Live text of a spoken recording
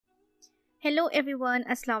Hello everyone,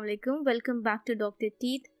 Assalamu alaikum. Welcome back to Dr.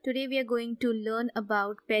 Teeth. Today we are going to learn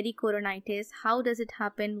about pericoronitis. How does it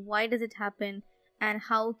happen? Why does it happen? And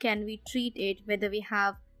how can we treat it? Whether we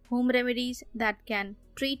have home remedies that can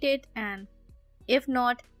treat it, and if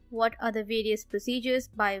not, what are the various procedures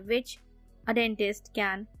by which a dentist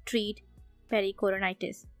can treat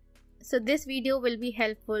pericoronitis. So this video will be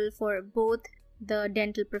helpful for both the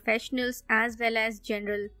dental professionals as well as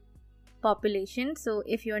general population. So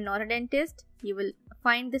if you are not a dentist, you will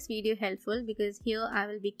find this video helpful because here I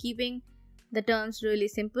will be keeping the terms really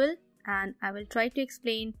simple and I will try to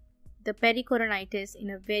explain the pericoronitis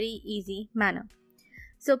in a very easy manner.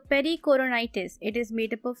 So pericoronitis, it is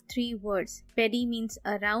made up of three words. Peri means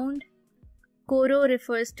around, coro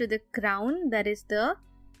refers to the crown, that is the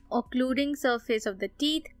occluding surface of the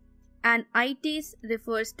teeth, and itis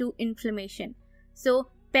refers to inflammation. So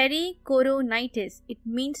pericoronitis, it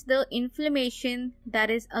means the inflammation that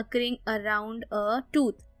is occurring around a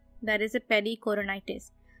tooth, that is a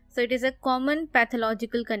pericoronitis. So it is a common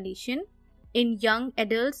pathological condition in young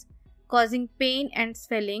adults causing pain and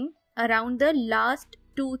swelling around the last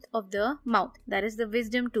tooth of the mouth, that is the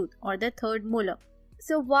wisdom tooth or the third molar.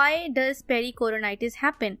 So why does pericoronitis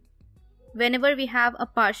happen? Whenever we have a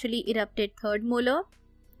partially erupted third molar,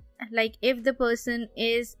 like if the person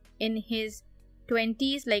is in his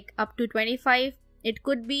 20s, like up to 25, it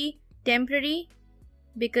could be temporary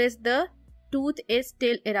because the tooth is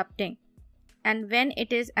still erupting, and when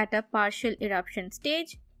it is at a partial eruption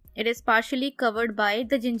stage, it is partially covered by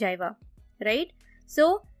the gingiva, right?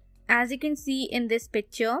 So as you can see in this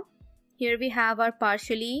picture, here we have our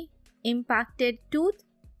partially impacted tooth,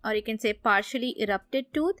 or you can say partially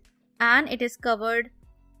erupted tooth, and it is covered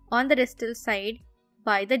on the distal side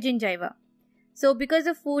by the gingiva. So because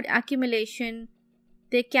of food accumulation,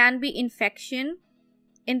 there can be infection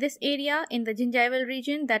in this area, in the gingival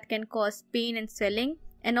region, that can cause pain and swelling.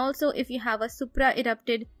 And also if you have a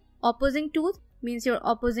supra-erupted opposing tooth, means your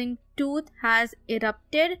opposing tooth has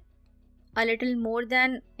erupted a little more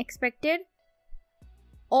than expected,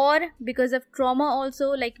 or because of trauma also,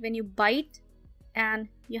 like when you bite and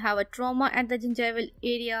you have a trauma at the gingival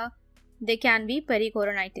area, there can be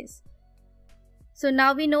pericoronitis. So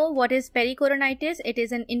now we know what is pericoronitis. It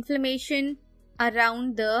is an inflammation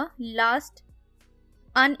around the last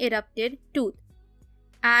unerupted tooth,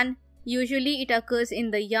 and usually it occurs in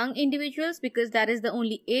the young individuals because that is the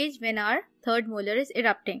only age when our third molar is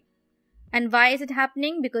erupting. And why is it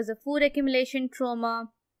happening? Because of food accumulation, trauma,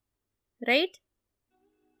 right?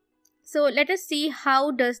 So let us see, how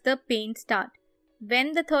does the pain start?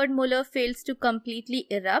 When the third molar fails to completely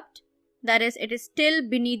erupt, that is, it is still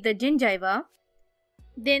beneath the gingiva,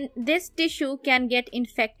 then this tissue can get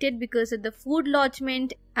infected because of the food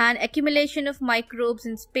lodgement and accumulation of microbes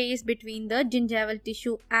in space between the gingival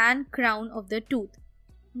tissue and crown of the tooth.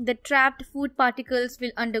 The trapped food particles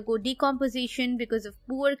will undergo decomposition because of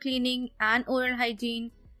poor cleaning and oral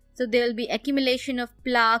hygiene. So there will be accumulation of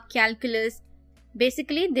plaque, calculus.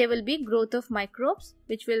 Basically, there will be growth of microbes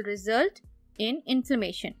which will result in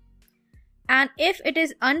inflammation. And if it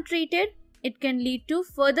is untreated, it can lead to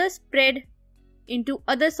further spread into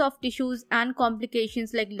other soft tissues and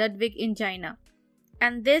complications like Ludwig angina.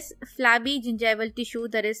 And this flabby gingival tissue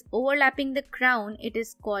that is overlapping the crown, it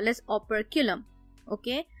is called as operculum.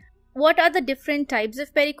 Okay. What are the different types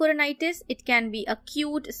of pericoronitis? It can be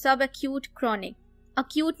acute, subacute, chronic.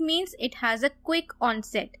 Acute means it has a quick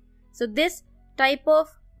onset. So this type of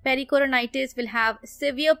pericoronitis will have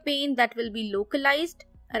severe pain that will be localized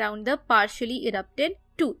around the partially erupted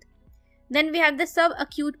tooth. Then we have the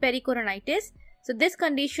subacute pericoronitis. So this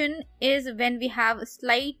condition is when we have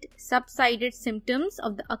slight subsided symptoms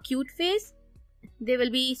of the acute phase. There will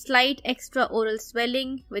be slight extraoral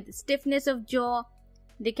swelling with stiffness of jaw.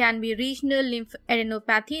 There can be regional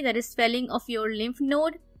lymphadenopathy, that is swelling of your lymph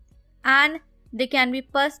node, and there can be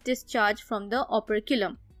pus discharge from the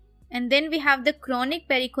operculum. And then we have the chronic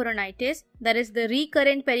pericoronitis, that is the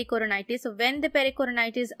recurrent pericoronitis. So when the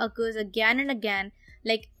pericoronitis occurs again and again,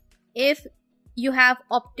 like if you have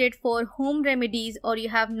opted for home remedies or you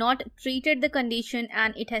have not treated the condition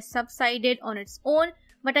and it has subsided on its own,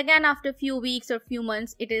 but again after few weeks or few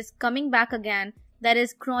months it is coming back again, that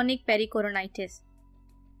is chronic pericoronitis.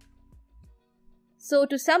 So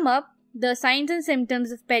to sum up, the signs and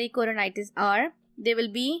symptoms of pericoronitis are, there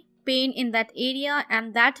will be pain in that area,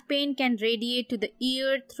 and that pain can radiate to the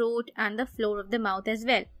ear, throat and the floor of the mouth as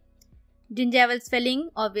well. Gingival swelling,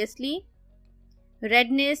 obviously.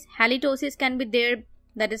 Redness, halitosis can be there,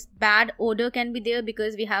 that is bad odor can be there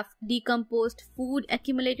because we have decomposed food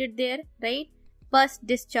accumulated there, right? Pus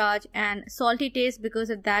discharge and salty taste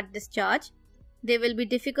because of that discharge. There will be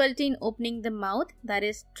difficulty in opening the mouth, that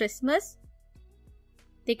is trismus.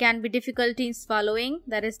 There can be difficulty in swallowing,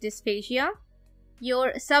 that is dysphagia.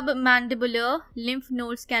 Your submandibular lymph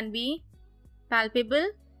nodes can be palpable,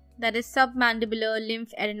 that is submandibular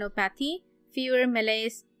lymph adenopathy, fever,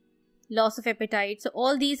 malaise, loss of appetite. So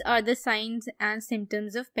all these are the signs and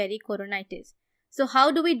symptoms of pericoronitis. So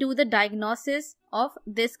how do we do the diagnosis of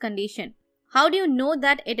this condition? How do you know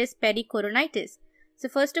that it is pericoronitis? So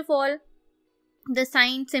first of all, the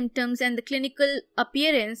signs, symptoms and the clinical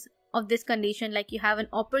appearance of this condition, like you have an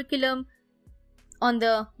operculum on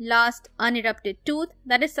the last unerupted tooth,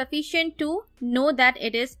 that is sufficient to know that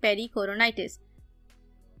it is pericoronitis.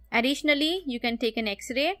 Additionally, you can take an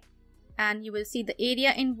X-ray and you will see the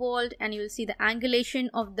area involved and you will see the angulation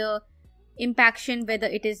of the impaction, whether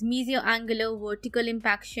it is mesioangular, vertical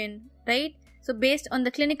impaction, right? So based on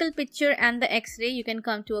the clinical picture and the X-ray, you can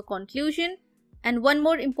come to a conclusion. And one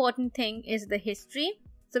more important thing is the history.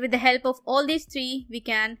 So with the help of all these three, we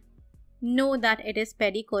can know that it is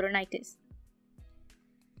pericoronitis.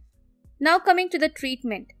 Now coming to the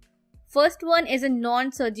treatment. First one is a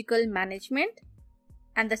non-surgical management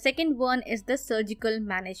and the second one is the surgical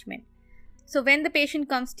management. So when the patient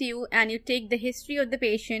comes to you and you take the history of the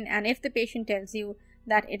patient, and if the patient tells you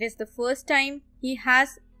that it is the first time he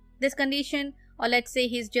has this condition, or let's say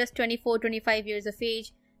he's just 24-25 years of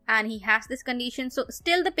age and he has this condition, so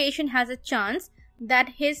still the patient has a chance that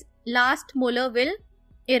his last molar will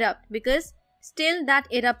erupt, because still that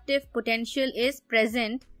eruptive potential is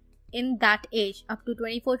present in that age. Up to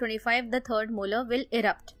 24-25, the third molar will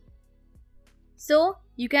erupt. So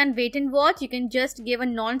you can wait and watch. You can just give a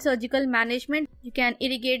non-surgical management. You can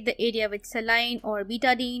irrigate the area with saline or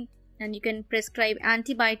betadine, and you can prescribe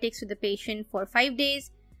antibiotics to the patient for 5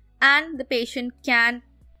 days, and the patient can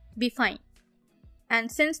be fine. And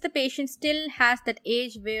since the patient still has that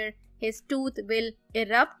age where his tooth will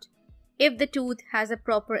erupt, if the tooth has a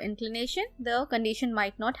proper inclination, the condition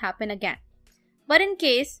might not happen again. But in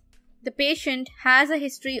case the patient has a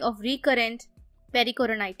history of recurrent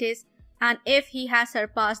pericoronitis, and if he has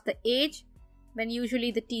surpassed the age when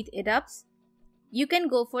usually the teeth erupts, you can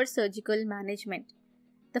go for surgical management.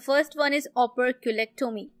 The first one is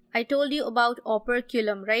operculectomy. I told you about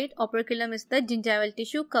operculum, right? Operculum is the gingival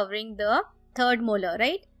tissue covering the third molar,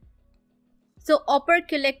 right? So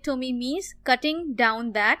operculectomy means cutting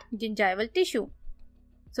down that gingival tissue.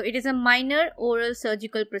 So it is a minor oral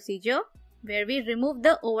surgical procedure where we remove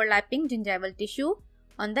the overlapping gingival tissue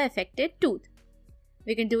on the affected tooth.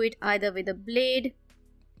 We can do it either with a blade,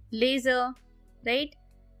 laser, right?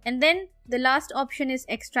 And then the last option is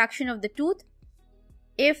extraction of the tooth.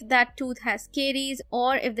 If that tooth has caries,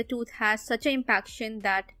 or if the tooth has such an impaction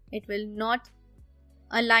that it will not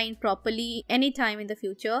align properly anytime in the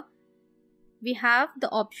future, we have the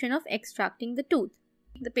option of extracting the tooth.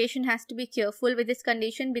 The patient has to be careful with this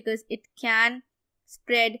condition because it can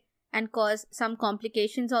spread and cause some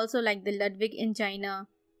complications also, like the Ludwig angina,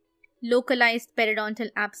 localized periodontal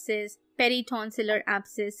abscess, peritonsillar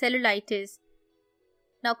abscess, cellulitis.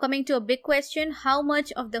 Now coming to a big question, how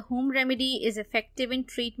much of the home remedy is effective in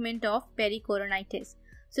treatment of pericoronitis?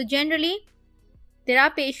 So generally, there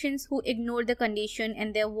are patients who ignore the condition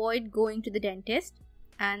and they avoid going to the dentist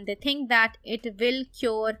and they think that it will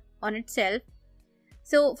cure on itself.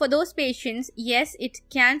 So for those patients, yes, it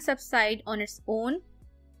can subside on its own.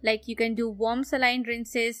 Like you can do warm saline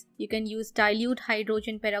rinses, you can use dilute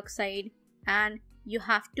hydrogen peroxide, and you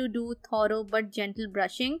have to do thorough but gentle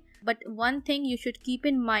brushing. But one thing you should keep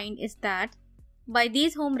in mind is that by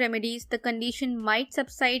these home remedies, the condition might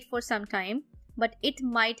subside for some time, but it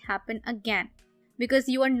might happen again because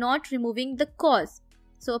you are not removing the cause.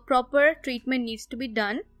 So a proper treatment needs to be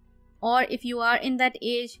done. Or if you are in that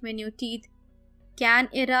age when your teeth can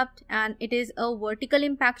erupt and it is a vertical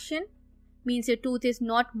impaction, means your tooth is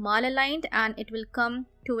not malaligned and it will come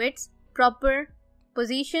to its proper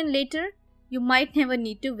position later, you might never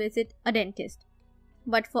need to visit a dentist.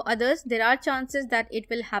 But for others, there are chances that it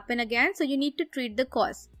will happen again, so you need to treat the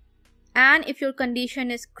cause. And if your condition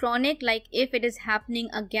is chronic, like if it is happening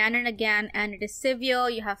again and again and it is severe,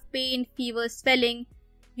 you have pain, fever, swelling,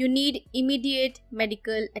 you need immediate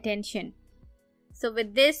medical attention. So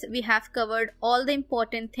with this, we have covered all the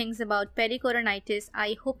important things about pericoronitis.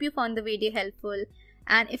 I hope you found the video helpful.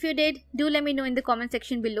 And if you did, do let me know in the comment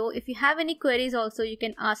section below. If you have any queries also, you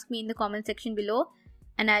can ask me in the comment section below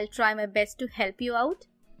and I'll try my best to help you out.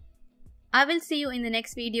 I will see you in the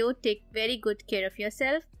next video. Take very good care of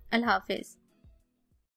yourself. Allah Hafiz.